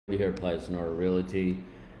Here, Plaznor Realty,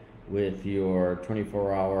 with your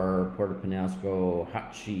 24-hour Puerto Penasco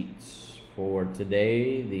hot sheets for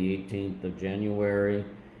today, the 18th of January.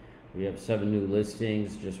 We have 7 new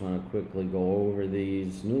listings. Just want to quickly go over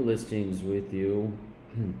these new listings with you.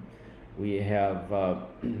 We have a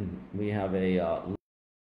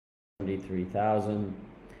 73,000.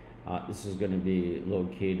 This is going to be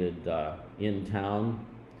located in town,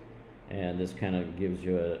 and this kind of gives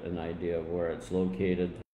you an idea of where it's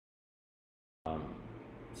located.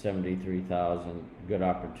 73,000, good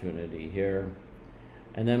opportunity here.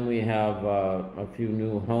 And then we have a few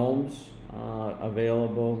new homes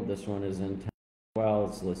available. This one is in town as well.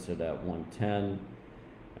 It's listed at 110.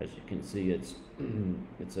 As you can see, it's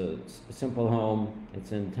a simple home.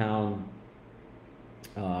 It's in town.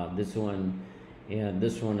 This one and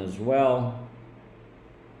this one as well.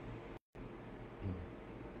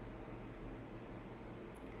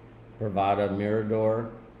 Privada Mirador.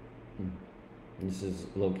 This is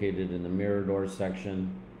located in the Mirador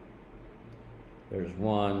section. There's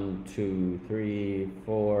 1, 2, 3,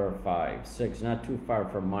 4, 5, 6, not too far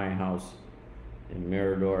from my house in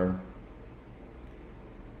Mirador.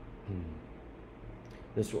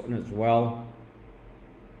 This one as well.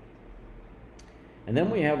 And then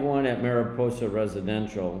we have one at Mariposa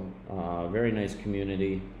Residential, very nice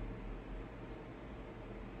community.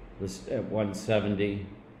 This at 170.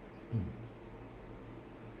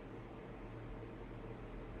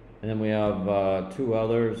 And then we have 2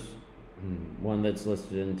 others, one that's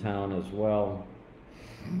listed in town as well.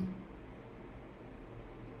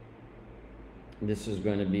 This is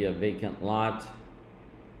going to be a vacant lot.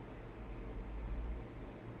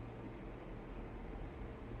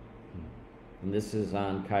 And this is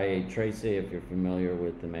on Calle Tracy, if you're familiar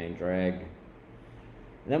with the main drag. And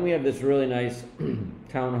then we have this really nice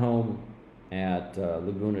townhome at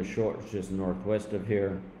Laguna Shores, just northwest of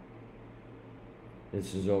here.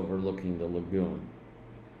 This is overlooking the lagoon.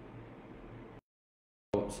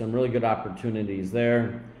 Some really good opportunities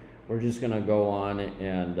there. We're just going to go on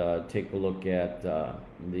and take a look at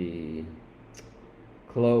the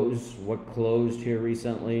what closed here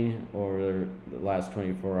recently or the last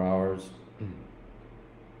 24 hours.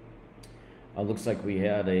 Looks like we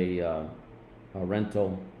had a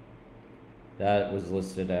rental that was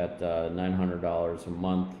listed at $900 a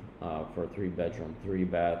month for a 3-bedroom,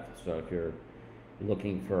 3-bath. So if you're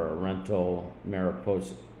looking for a rental,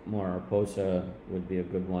 Mariposa would be a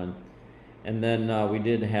good one. And then we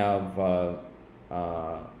did have a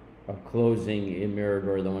closing in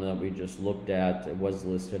Mirador, the one that we just looked at. It was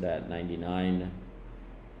listed at $99,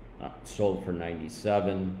 sold for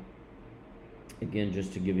 $97. Again,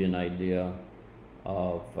 just to give you an idea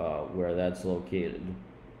of where that's located.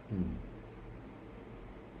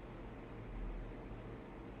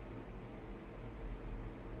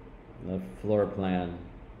 The floor plan,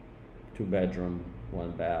 2-bedroom,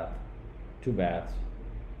 1 bath, 2 baths.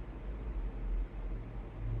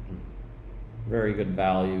 Very good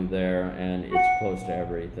value there, and it's close to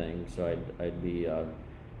everything. So I'd be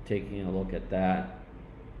taking a look at that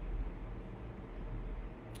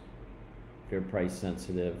if you're price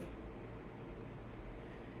sensitive.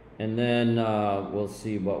 And then we'll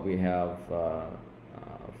see what we have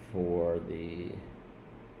for the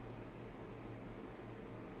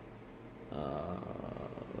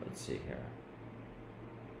let's see here.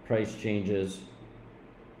 Price changes.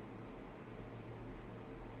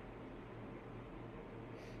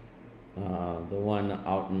 The one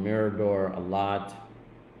out in Mirador, a lot.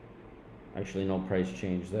 Actually, no price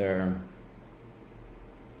change there.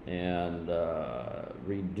 And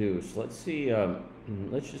reduced. Let's see.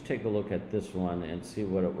 Let's just take a look at this one and see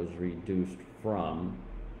what it was reduced from.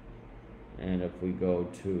 And if we go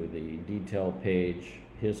to the detail page,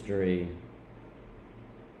 history,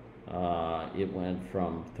 it went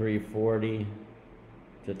from 340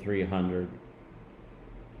 to 300.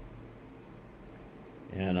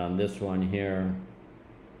 And on this one here,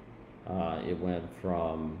 it went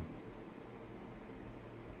from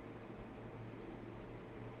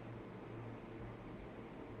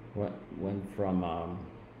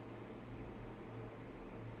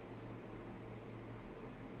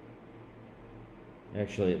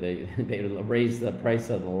actually they raised the price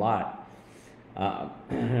of the lot.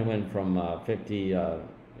 It went from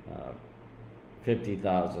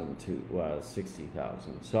 50,000 to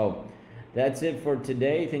 60,000. So that's it for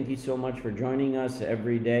today. Thank you so much for joining us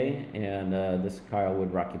every day. And this is Kyle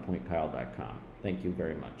with RockyPointKyle.com. Thank you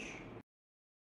very much.